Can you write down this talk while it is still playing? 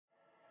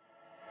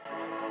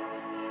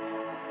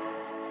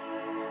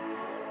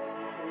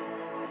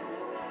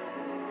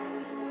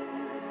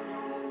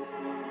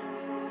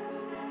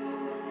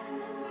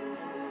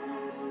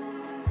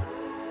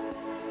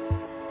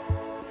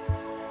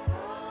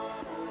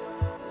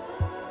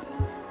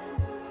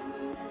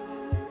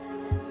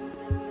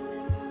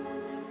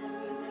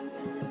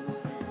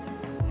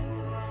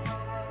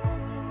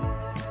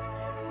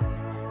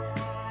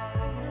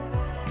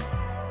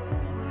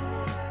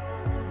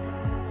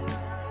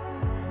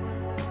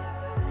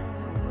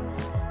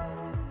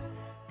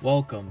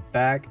Welcome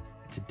back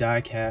to Die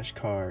Cash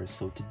Cars.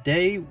 So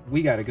today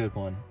we got a good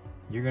one.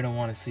 You're gonna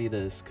want to see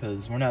this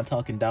because we're not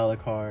talking dollar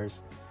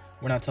cars,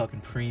 we're not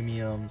talking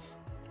premiums,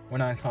 we're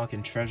not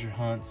talking treasure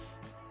hunts,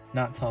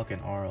 not talking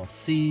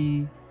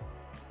RLC,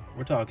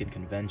 we're talking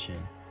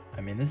convention.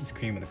 I mean, this is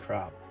cream of the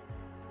crop.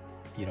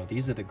 You know,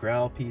 these are the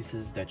growl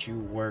pieces that you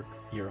work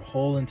your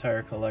whole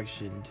entire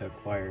collection to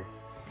acquire.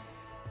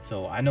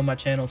 So I know my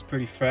channel's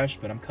pretty fresh,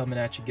 but I'm coming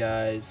at you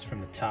guys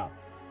from the top.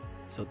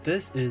 So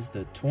this is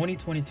the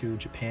 2022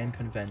 Japan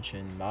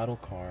Convention model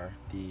car,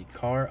 the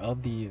car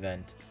of the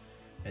event.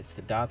 It's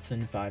the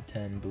Datsun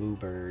 510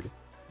 Bluebird.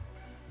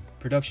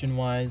 Production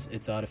wise,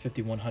 it's out of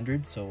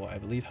 5100, so I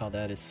believe how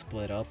that is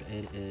split up,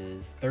 it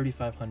is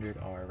 3500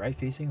 are right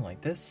facing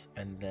like this,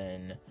 and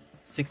then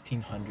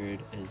 1600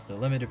 is the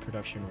limited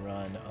production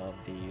run of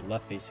the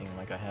left facing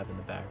like I have in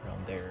the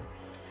background there.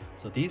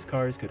 So these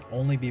cars could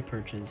only be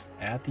purchased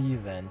at the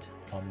event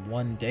on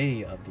one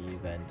day of the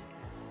event.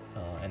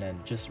 And then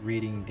just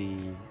reading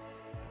the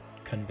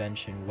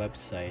convention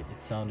website, it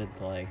sounded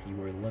like you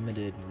were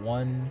limited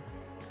one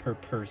per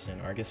person,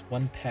 or I guess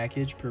one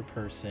package per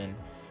person,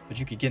 but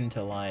you could get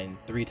into line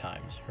 3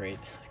 times, right?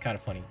 Kind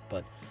of funny,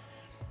 but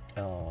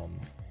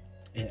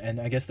and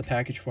I guess the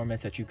package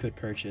formats that you could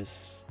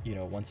purchase, you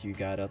know, once you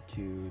got up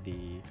to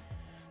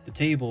the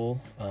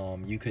table,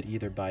 you could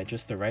either buy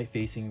just the right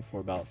facing for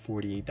about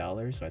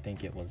 $48, so I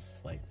think it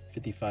was like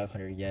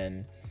 5,500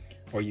 yen,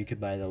 or you could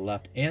buy the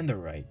left and the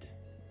right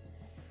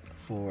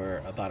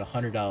for about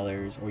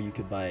 $100, or you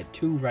could buy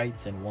 2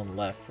 rights and 1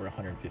 left for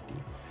 $150.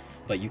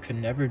 But you could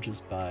never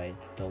just buy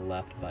the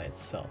left by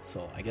itself.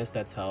 So I guess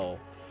that's how,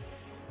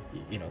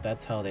 you know,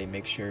 that's how they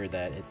make sure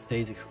that it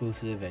stays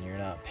exclusive and you're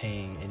not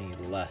paying any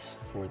less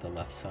for the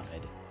left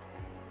side.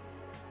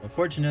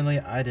 Unfortunately,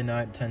 I did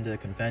not attend a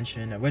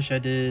convention. I wish I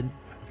did.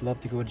 I'd love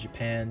to go to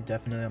Japan,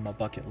 definitely on my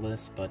bucket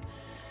list, but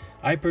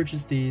I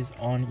purchased these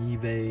on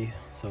eBay.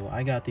 So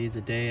I got these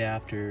a day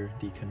after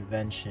the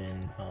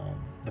convention.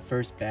 The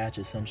first batch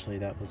essentially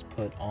that was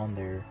put on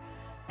there.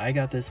 I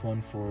got this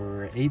one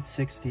for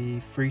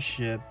 $860 free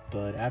ship,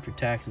 but after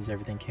taxes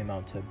everything came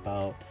out to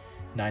about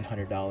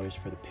 $900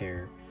 for the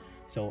pair.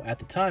 So at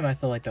the time I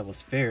felt like that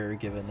was fair,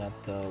 given that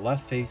the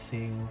left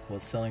facing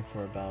was selling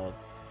for about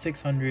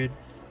 $600,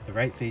 the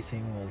right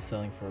facing was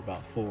selling for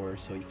about $400.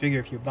 So you figure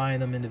if you're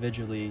buying them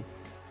individually,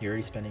 you're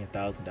already spending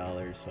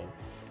 $1,000. So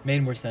it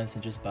made more sense to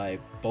just buy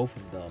both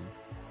of them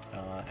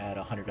at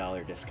a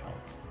 $100 discount.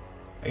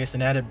 I guess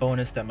an added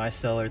bonus that my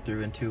seller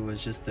threw into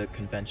was just the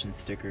convention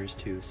stickers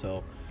too.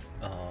 So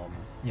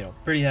you know,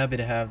 pretty happy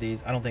to have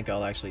these. I don't think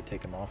I'll actually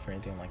take them off or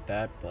anything like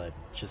that, but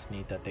just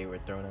neat that they were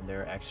thrown in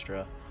there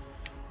extra.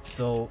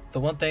 So the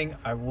one thing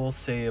I will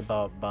say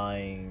about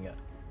buying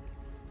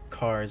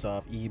cars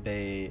off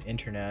eBay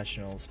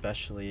international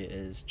especially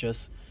is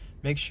just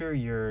make sure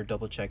you're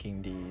double checking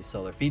the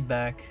seller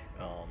feedback.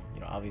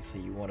 You know,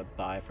 obviously you want to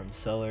buy from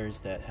sellers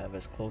that have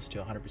as close to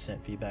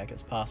 100% feedback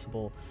as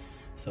possible.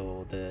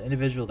 So the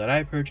individual that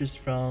I purchased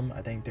from,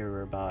 I think they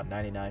were about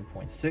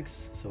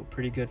 99.6, so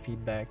pretty good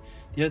feedback.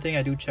 The other thing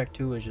I do check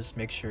too is just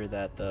make sure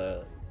that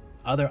the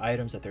other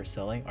items that they're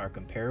selling are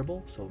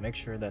comparable. So make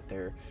sure that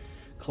they're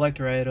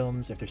collector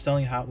items. If they're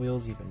selling Hot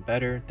Wheels, even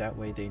better. That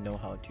way they know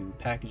how to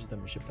package them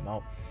and ship them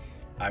out.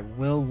 I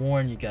will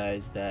warn you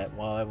guys that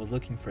while I was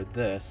looking for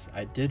this,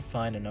 I did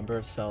find a number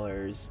of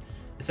sellers,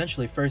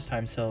 essentially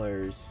first-time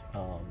sellers,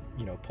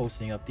 you know,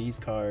 posting up these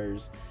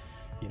cars.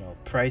 You know,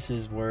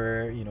 prices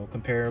were, you know,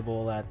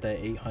 comparable at the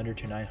 $800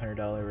 to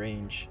 $900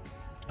 range.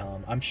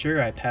 I'm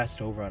sure I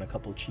passed over on a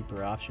couple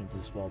cheaper options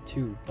as well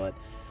too, but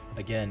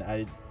again,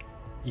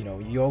 you know,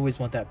 you always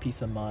want that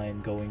peace of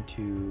mind going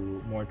to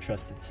more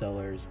trusted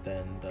sellers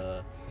than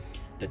the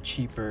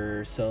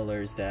cheaper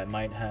sellers that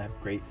might have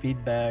great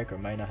feedback or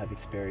might not have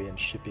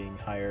experience shipping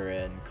higher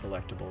end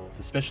collectibles,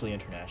 especially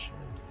internationally.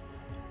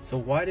 So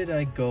why did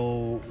I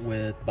go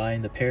with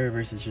buying the pair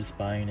versus just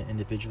buying an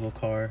individual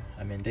car?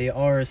 I mean, they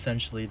are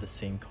essentially the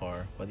same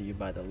car, whether you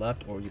buy the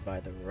left or you buy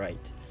the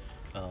right.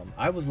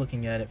 I was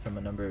looking at it from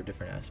a number of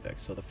different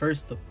aspects. So the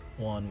first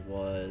one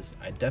was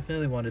I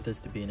definitely wanted this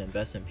to be an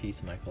investment piece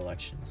in my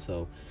collection.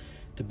 So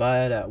to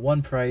buy it at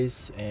one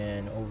price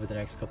and over the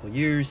next couple of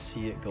years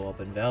see it go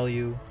up in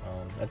value,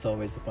 that's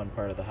always the fun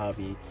part of the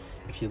hobby.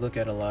 If you look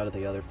at a lot of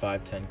the other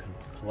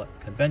 510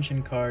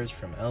 convention cars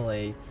from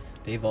LA,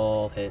 they've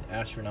all hit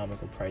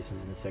astronomical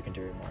prices in the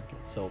secondary market.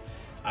 So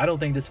I don't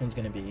think this one's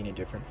going to be any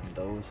different from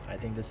those. I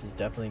think this is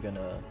definitely going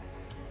to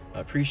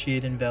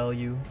appreciate in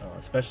value,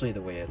 especially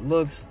the way it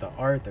looks, the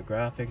art, the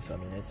graphics. I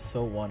mean, it's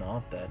so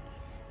one-off that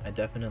I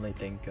definitely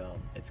think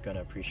it's going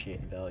to appreciate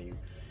in value.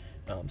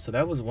 So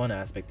that was one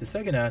aspect. The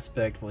second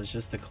aspect was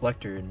just the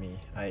collector in me.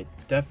 I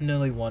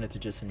definitely wanted to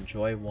just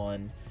enjoy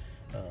one,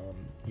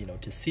 you know,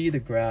 to see the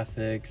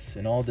graphics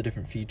and all the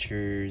different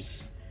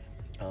features.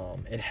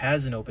 It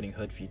has an opening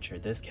hood feature.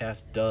 This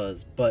cast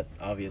does, but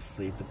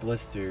obviously the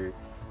blister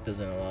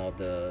doesn't allow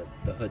the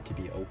hood to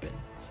be open.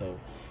 So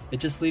it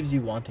just leaves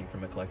you wanting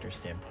from a collector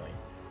standpoint.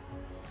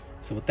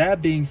 So with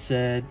that being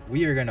said,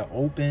 we are going to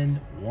open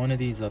one of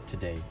these up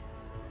today.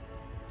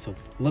 So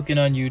looking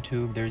on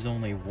YouTube, there's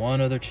only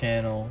one other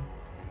channel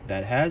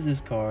that has this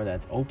car,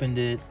 that's opened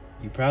it.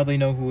 You probably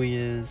know who he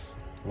is,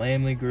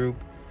 Lamley Group.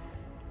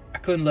 I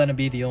couldn't let him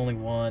be the only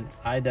one.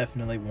 I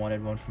definitely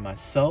wanted one for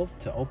myself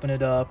to open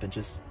it up and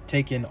just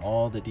take in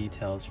all the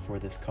details for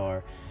this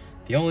car.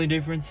 The only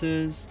difference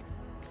is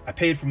I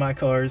paid for my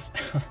cars.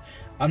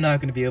 I'm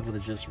not going to be able to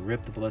just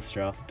rip the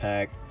blister off the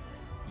pack.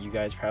 You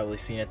guys probably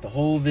seen it the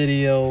whole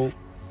video.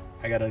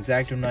 I got an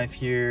X-Acto knife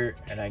here,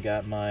 and I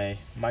got my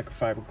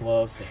microfiber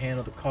gloves to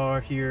handle the car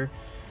here.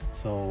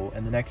 So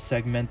in the next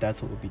segment,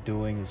 that's what we'll be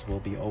doing, is we'll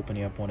be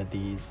opening up one of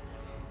these.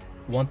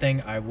 One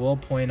thing I will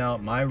point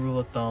out, my rule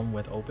of thumb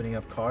with opening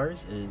up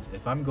cars is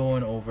if I'm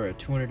going over a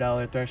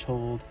 $200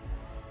 threshold,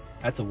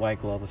 that's a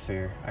white glove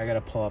affair. I gotta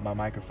pull out my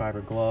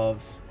microfiber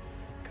gloves,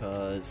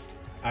 because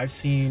I've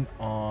seen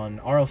on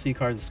RLC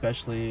cars,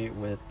 especially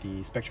with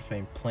the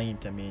Spectrafame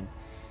paint, I mean,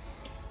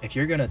 if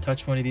you're gonna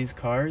touch one of these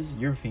cars,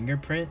 your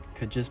fingerprint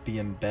could just be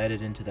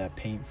embedded into that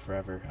paint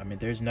forever. I mean,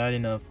 there's not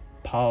enough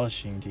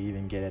polishing to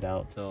even get it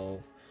out.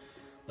 So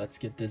let's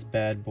get this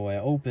bad boy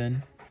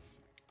open.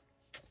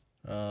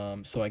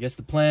 So I guess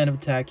the plan of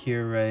attack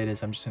here, right,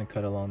 is I'm just gonna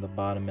cut along the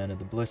bottom end of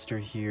the blister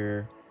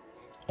here.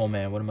 Oh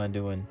man, what am I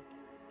doing?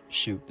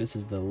 Shoot, this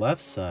is the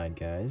left side,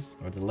 guys,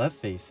 or the left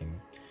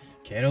facing.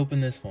 Can't open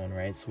this one,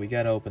 right? So we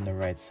gotta open the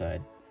right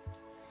side.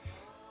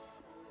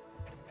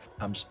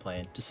 I'm just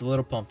playing, just a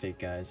little pump fake,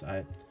 guys.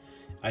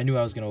 I knew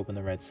I was gonna open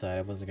the right side.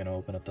 I wasn't gonna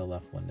open up the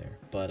left one there.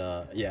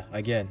 But yeah,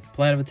 again,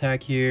 plan of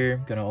attack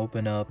here. Gonna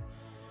open up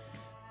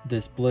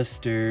this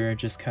blister,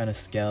 just kind of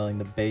scaling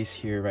the base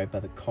here right by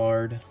the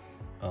card.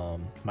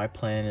 My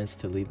plan is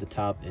to leave the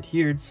top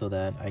adhered so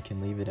that I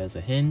can leave it as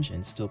a hinge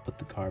and still put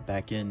the car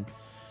back in,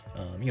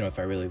 you know, if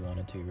I really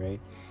wanted to, right?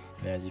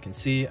 And as you can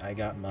see, I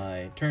got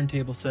my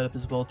turntable set up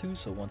as well too,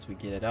 so once we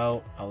get it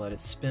out, I'll let it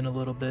spin a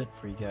little bit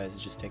for you guys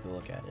to just take a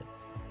look at it.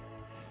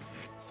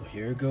 So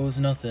here goes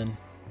nothing.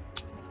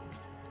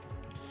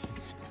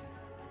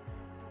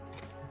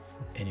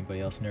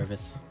 Anybody else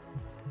nervous?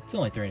 It's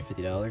only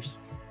 $350.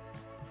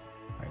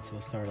 Alright, so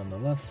we'll start on the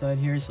left side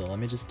here. So let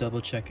me just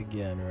double check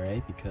again,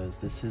 right? Because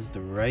this is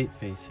the right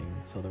facing.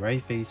 So the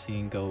right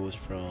facing goes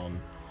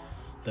from,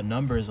 the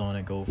numbers on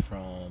it go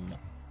from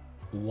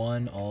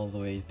 1 all the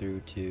way through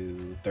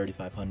to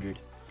 3500.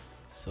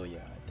 So yeah,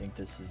 I think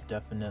this is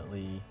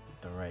definitely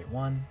the right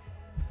one.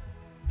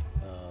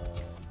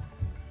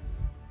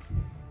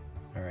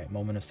 Alright,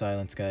 moment of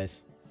silence,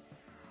 guys.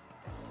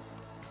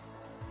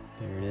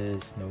 There it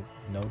is.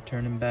 No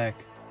turning back.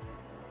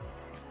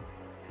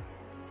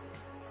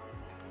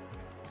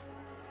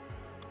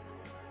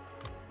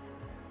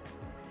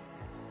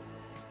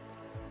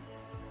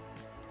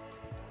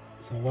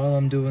 So while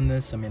I'm doing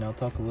this, I mean, I'll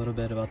talk a little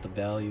bit about the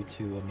value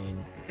too. I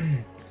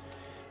mean,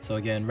 so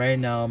again, right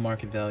now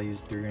market value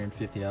is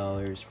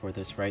 $350 for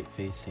this right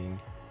facing.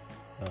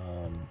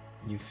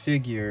 You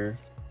figure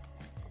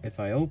if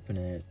I open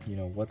it, you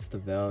know, what's the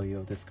value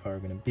of this car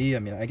going to be? I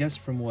mean, I guess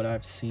from what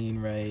I've seen,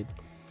 right,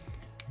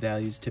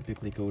 values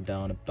typically go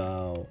down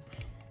about,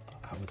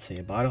 I would say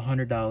about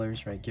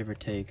 $100, right, give or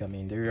take. I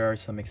mean, there are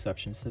some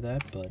exceptions to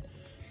that, but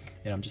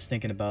you know, I'm just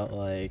thinking about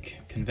like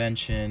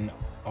convention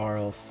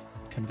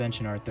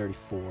convention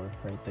R34,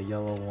 right, the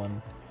yellow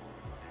one.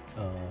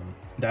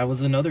 That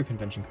was another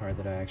convention car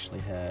that I actually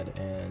had,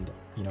 and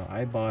you know,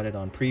 I bought it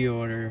on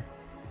pre-order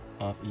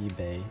off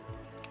eBay.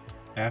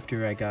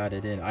 After I got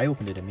it in, I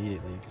opened it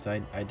immediately because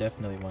I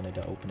definitely wanted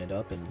to open it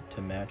up and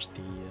to match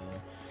the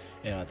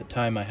you know, at the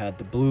time I had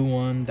the blue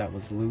one that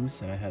was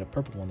loose, and I had a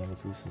purple one that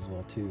was loose as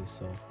well too.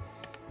 So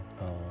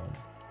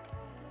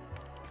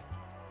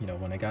you know,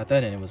 when I got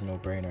that in, it was a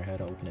no-brainer. I had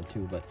to open it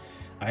too. But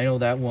I know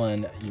that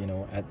one, you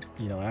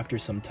know, after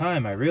some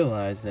time I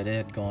realized that it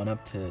had gone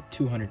up to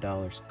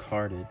 $200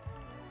 carded.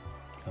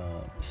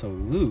 So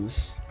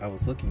loose, I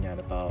was looking at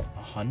about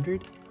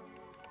 100.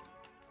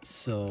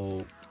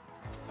 So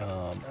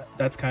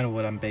that's kind of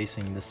what I'm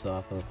basing this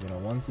off of. You know,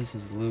 once this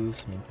is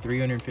loose, I mean,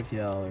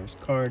 $350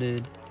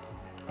 carded,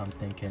 I'm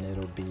thinking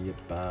it'll be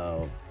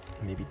about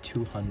maybe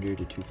 200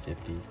 to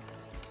 250.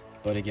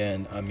 But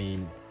again, I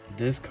mean,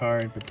 this car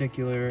in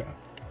particular,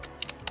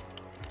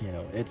 you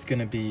know, it's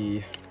gonna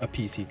be a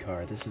PC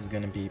car. This is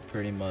gonna be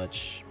pretty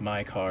much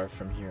my car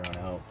from here on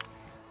out.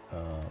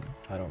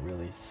 I don't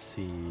really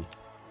see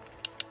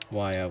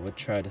why I would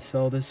try to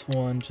sell this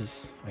one.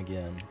 Just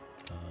again,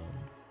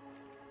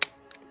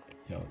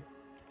 you know,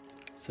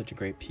 such a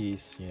great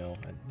piece. You know,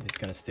 it's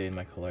gonna stay in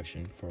my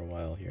collection for a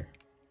while here.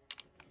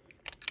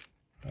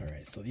 All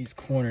right, so these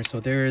corners, so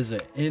there is an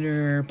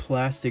inner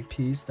plastic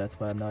piece. That's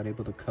why I'm not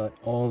able to cut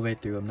all the way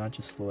through. I'm not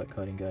just slow at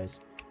cutting,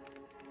 guys.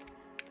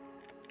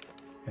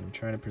 And I'm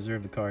trying to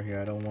preserve the car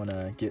here. I don't want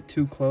to get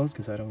too close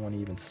because I don't want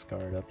to even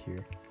scar it up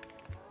here.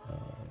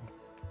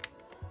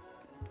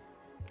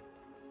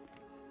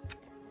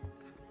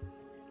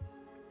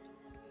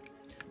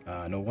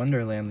 No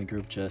wonder Lamley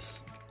Group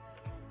just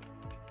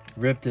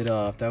ripped it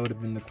off. That would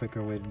have been the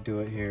quicker way to do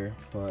it here.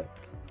 But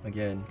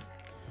again,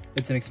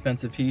 it's an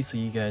expensive piece, so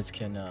you guys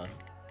can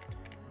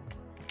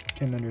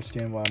can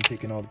understand why I'm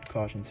taking all the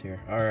precautions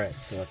here. All right,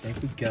 so I think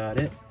we got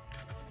it.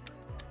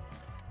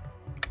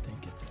 I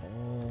think it's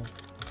all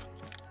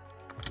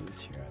loose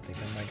here. I think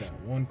I might got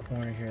one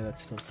corner here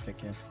that's still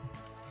sticking.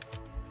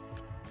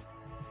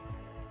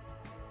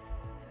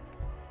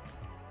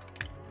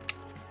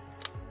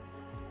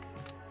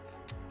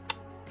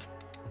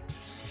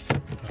 All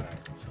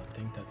right, so I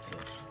think that's it.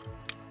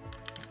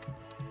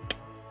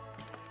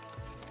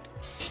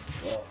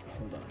 Well,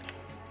 hold on.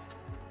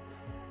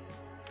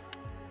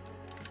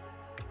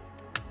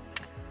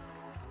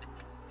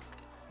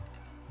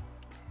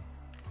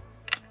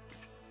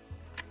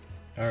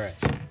 All right,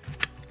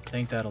 I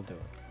think that'll do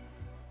it.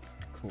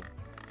 Cool.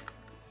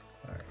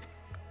 All right,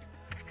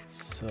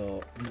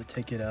 so I'm gonna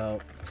take it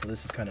out. So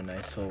this is kind of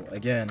nice. So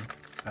again,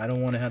 I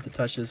don't want to have to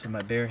touch this with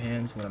my bare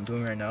hands. What I'm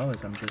doing right now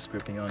is I'm just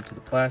gripping onto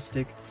the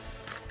plastic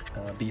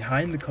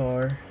behind the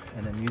car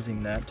and then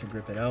using that to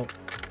grip it out.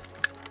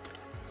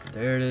 So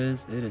there it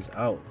is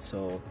out.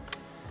 So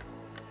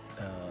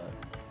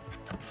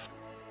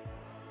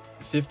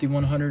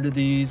 5,100 of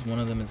these, one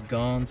of them is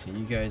gone, so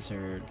you guys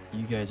are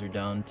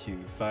down to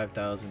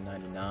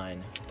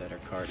 5,099 that are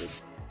carded,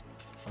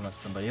 unless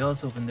somebody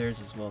else opened theirs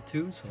as well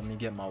too. So let me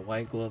get my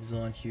white gloves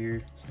on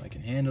here so I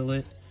can handle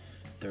it,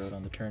 throw it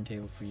on the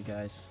turntable for you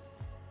guys.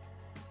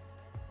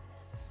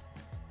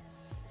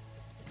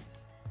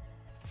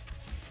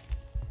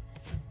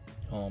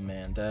 Oh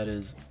man, that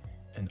is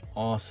an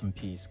awesome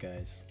piece,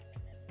 guys.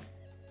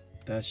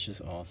 That's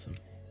just awesome.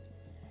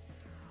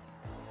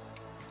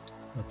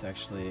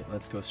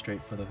 Let's go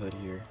straight for the hood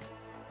here.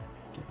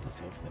 Get this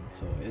open.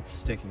 So it's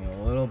sticking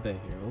a little bit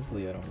here.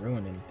 Hopefully I don't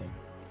ruin anything.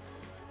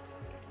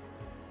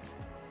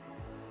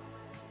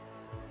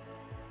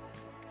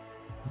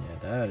 Yeah,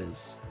 that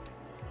is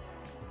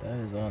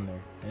on there.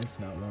 It's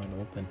not wanting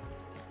to open.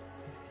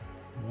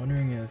 I'm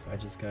wondering if I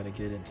just gotta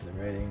get into the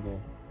right angle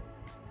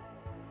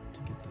to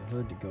get the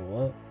hood to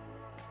go up.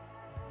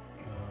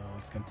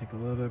 It's gonna take a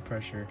little bit of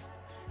pressure.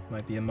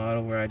 Might be a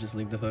model where I just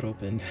leave the hood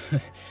open.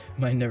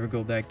 Might never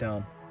go back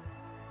down.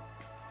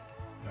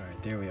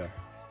 Alright, there we are.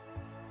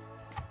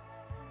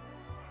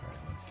 Alright,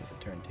 let's get the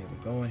turntable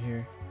going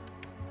here.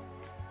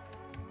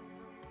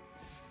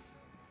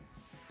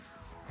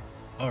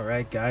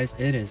 Alright guys,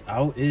 it is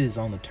out. It is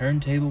on the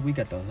turntable. We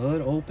got the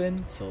hood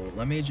open. So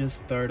let me just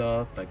start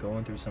off by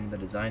going through some of the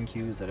design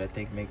cues that I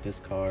think make this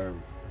car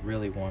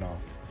really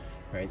one-off.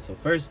 Right, so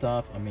first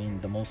off, I mean,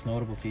 the most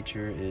notable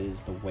feature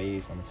is the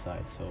waves on the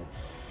side. So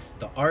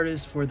the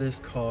artist for this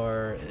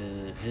car,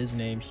 his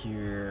name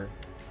here,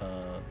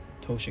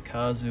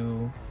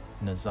 Toshikazu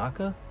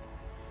Nozaka.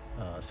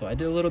 So I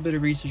did a little bit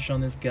of research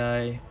on this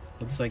guy.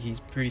 Looks like he's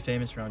pretty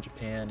famous around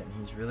Japan, and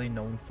he's really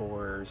known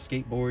for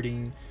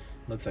skateboarding.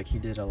 Looks like he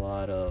did a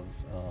lot of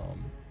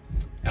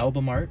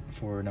album art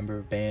for a number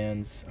of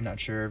bands. I'm not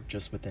sure if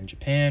just within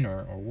Japan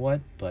or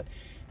what, but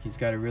he's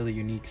got a really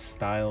unique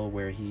style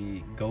where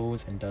he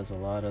goes and does a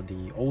lot of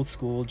the old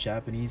school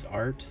Japanese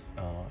art.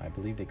 I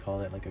believe they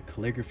call it like a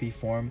calligraphy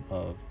form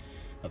of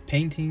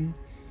painting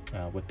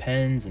with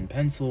pens and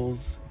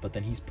pencils, but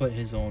then he's put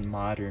his own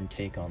modern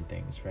take on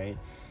things, right?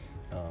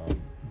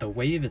 The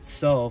wave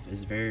itself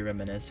is very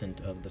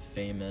reminiscent of the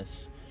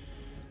famous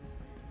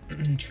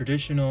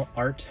traditional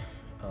art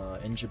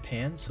in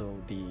Japan. So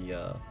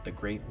the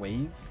Great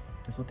Wave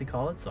is what they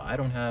call it. So I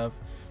don't have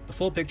the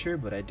full picture,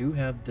 but I do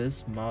have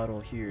this model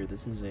here.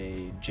 This is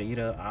a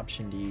Jada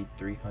Option D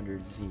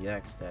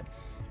 300ZX that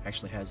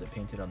actually has it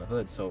painted on the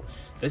hood. So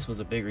this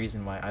was a big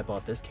reason why I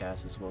bought this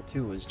cast as well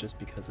too, is just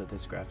because of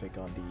this graphic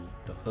on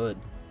the hood.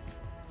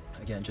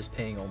 Again, just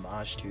paying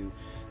homage to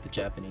the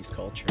Japanese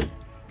culture,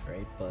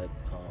 right? But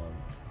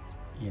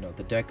you know,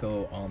 the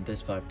deco on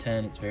this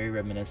 510, it's very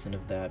reminiscent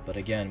of that, but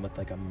again with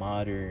like a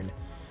modern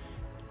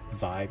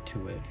vibe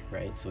to it,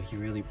 right? So he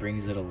really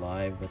brings it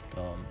alive with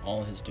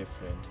all his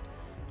different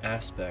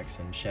aspects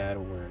and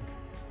shadow work.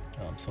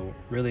 So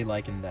really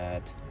liking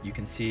that. You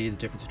can see the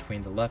difference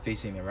between the left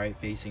facing and the right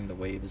facing. The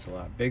wave is a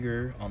lot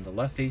bigger on the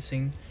left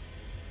facing.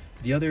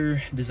 The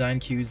other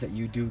design cues that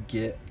you do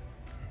get,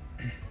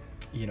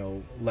 you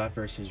know, left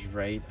versus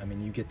right, I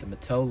mean, you get the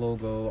Mattel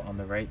logo on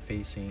the right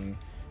facing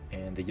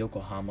and the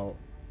Yokohama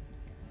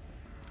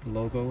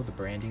logo, the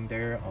branding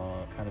there,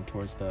 kind of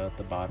towards the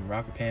bottom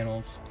rocker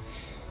panels.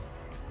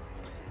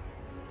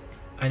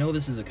 I know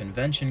this is a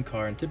convention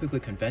car, and typically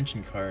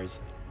convention cars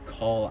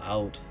call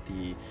out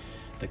the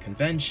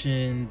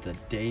convention, the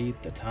date,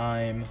 the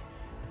time.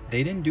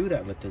 They didn't do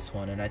that with this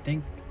one, and I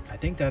think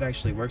that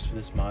actually works for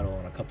this model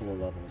on a couple of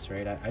levels,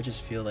 right? I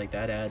just feel like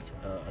that adds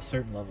a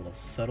certain level of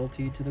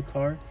subtlety to the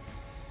car,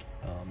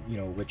 you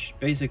know, which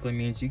basically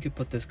means you could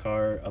put this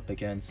car up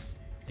against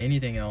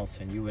anything else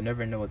and you would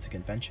never know it's a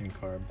convention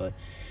car. But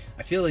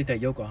I feel like that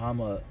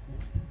Yokohama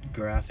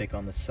graphic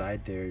on the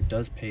side there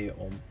does pay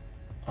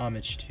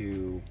homage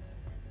to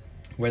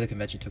where the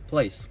convention took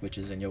place, which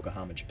is in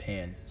Yokohama,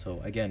 Japan.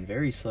 So again,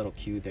 very subtle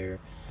cue there.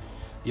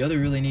 The other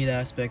really neat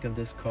aspect of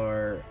this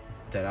car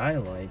that I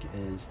like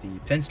is the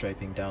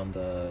pinstriping down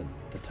the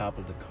top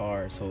of the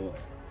car. So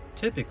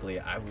typically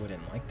I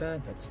wouldn't like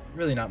that. That's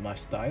really not my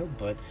style,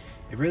 but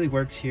it really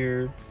works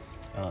here.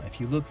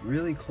 If you look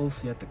really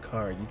closely at the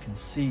car, you can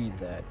see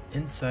that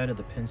inside of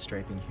the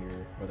pinstriping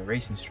here, or the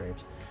racing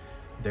stripes,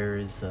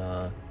 there's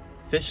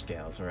fish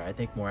scales, or I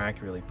think more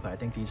accurately put, I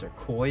think these are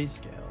koi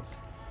scales.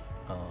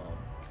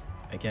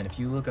 Again, if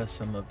you look at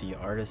some of the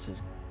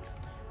artist's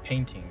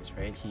paintings,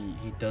 right, he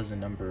does a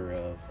number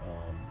of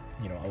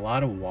you know, a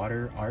lot of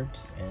water art,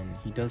 and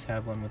he does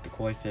have one with the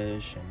koi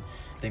fish, and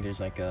I think there's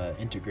like a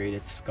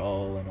integrated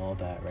skull and all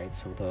that, right?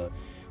 So the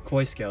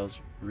koi scales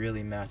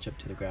really match up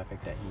to the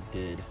graphic that he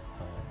did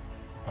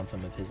on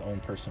some of his own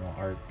personal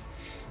art.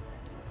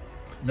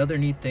 Another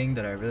neat thing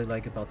that I really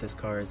like about this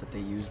car is that they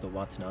use the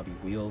Watanabe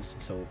wheels.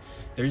 So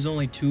there's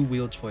only two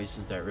wheel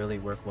choices that really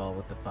work well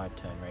with the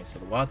 510, right? So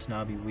the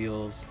Watanabe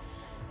wheels,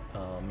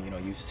 you know,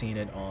 you've seen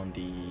it on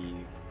the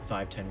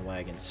 510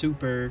 Wagon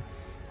Super,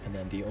 and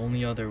then the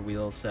only other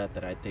wheel set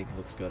that I think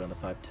looks good on the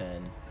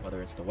 510,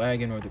 whether it's the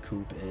Wagon or the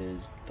Coupe,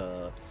 is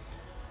the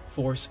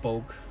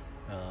 4-spoke.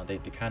 They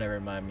kind of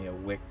remind me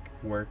of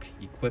work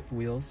equipped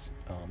wheels,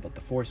 but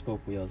the 4-spoke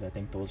wheels, I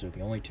think those are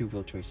the only two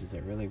wheel choices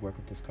that really work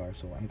with this car.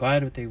 So I'm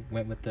glad that they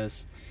went with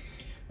this.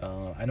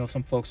 I know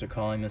some folks are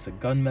calling this a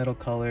gunmetal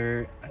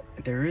color.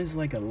 There is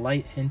like a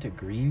light hint of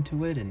green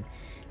to it, and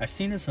I've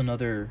seen this on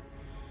other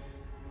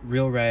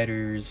real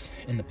riders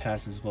in the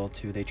past as well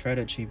too. They try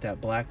to achieve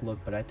that black look,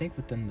 but I think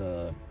within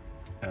the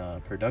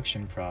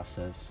production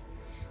process,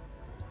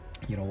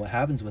 you know, what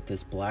happens with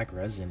this black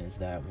resin is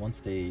that once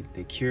they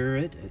cure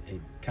it,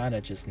 it kind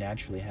of just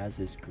naturally has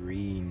this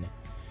green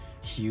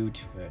hue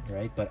to it,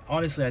 right? But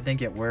honestly, I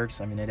think it works.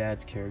 I mean, it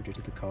adds character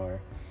to the car.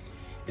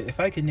 If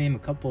I could name a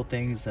couple of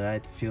things that I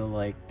feel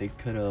like they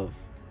could have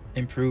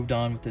improved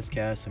on with this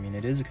cast, I mean,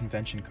 it is a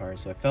convention car,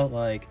 so I felt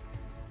like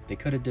they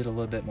could have did a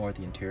little bit more with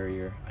the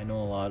interior. I know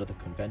a lot of the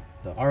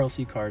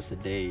RLC cars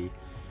today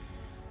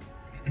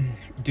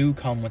do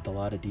come with a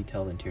lot of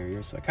detailed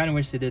interior, so I kind of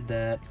wish they did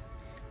that.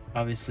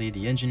 Obviously,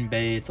 the engine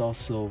bay, it's all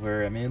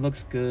silver. I mean, it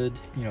looks good.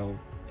 You know,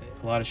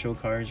 a lot of show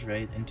cars,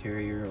 right,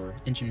 interior or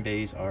engine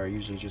bays are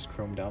usually just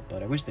chromed out,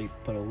 but I wish they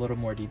put a little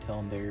more detail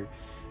in there.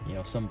 You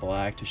know, some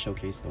black to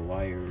showcase the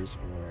wires,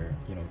 or,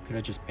 you know, could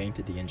have just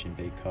painted the engine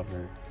bay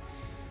cover.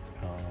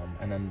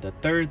 And then the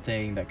third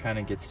thing that kind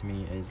of gets to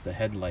me is the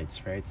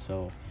headlights, right?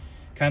 So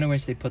kind of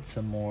wish they put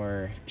some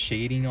more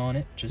shading on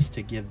it just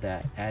to give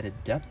that added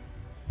depth.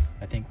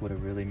 I think would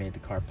have really made the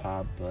car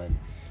pop, but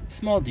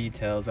small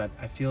details. I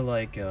feel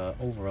like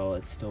overall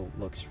it still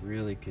looks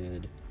really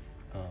good.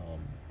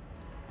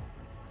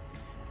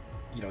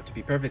 You know, to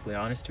be perfectly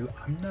honest too,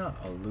 I'm not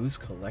a loose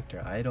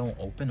collector. I don't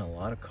open a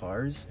lot of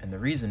cars, and the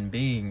reason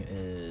being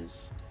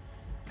is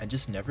I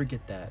just never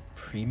get that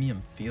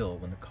premium feel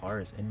when the car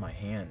is in my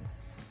hand.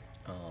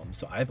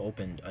 So I've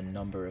opened a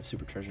number of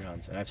Super Treasure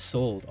Hunts, and I've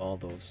sold all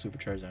those Super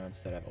Treasure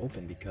Hunts that I've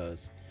opened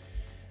because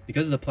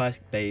of the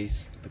plastic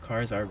base. The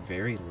cars are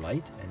very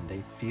light and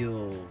they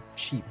feel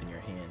cheap in your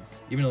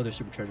hands, even though they're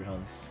Super Treasure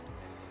Hunts.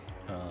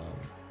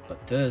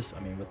 But this, I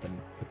mean, with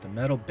the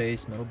metal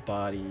base, metal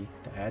body,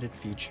 the added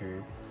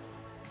feature,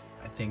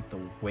 I think the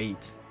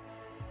weight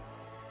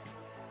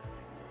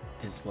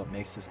is what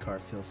makes this car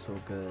feel so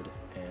good,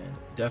 and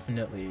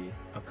definitely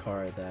a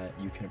car that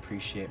you can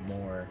appreciate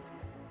more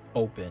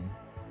open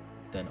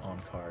than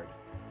on card.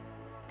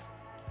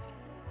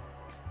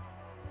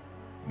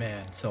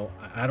 Man, so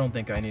I don't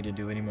think I need to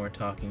do any more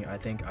talking. I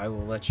think I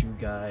will let you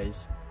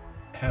guys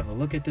have a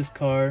look at this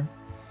car.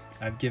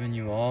 I've given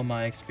you all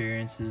my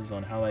experiences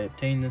on how I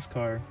obtained this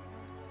car.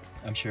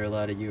 I'm sure a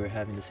lot of you are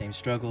having the same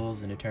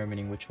struggles in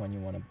determining which one you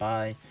want to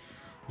buy.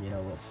 You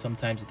know,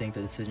 sometimes you think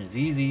the decision is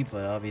easy,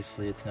 but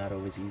obviously it's not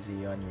always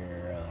easy on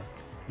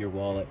your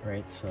wallet,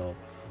 right? So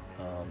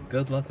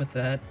good luck with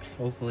that.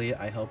 Hopefully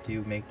I helped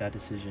you make that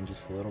decision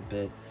just a little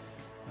bit.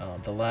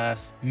 The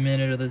last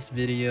minute of this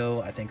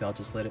video, I think I'll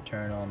just let it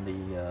turn on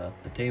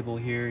the table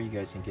here. You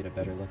guys can get a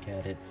better look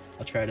at it.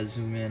 I'll try to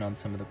zoom in on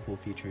some of the cool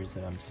features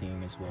that I'm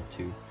seeing as well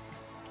too.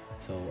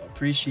 So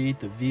appreciate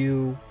the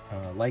view.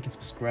 Like and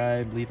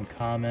subscribe, leave a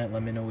comment,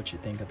 let me know what you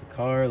think of the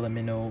car. Let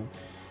me know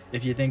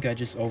if you think I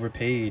just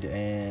overpaid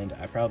and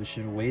I probably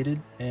should have waited,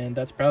 and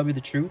that's probably the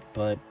truth,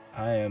 but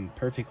I am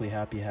perfectly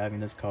happy having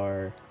this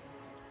car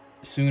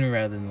sooner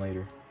rather than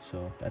later.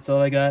 So that's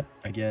all I got.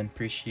 Again,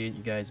 appreciate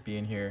you guys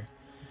being here.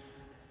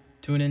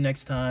 Tune in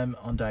next time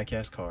on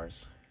Diecast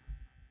Cars.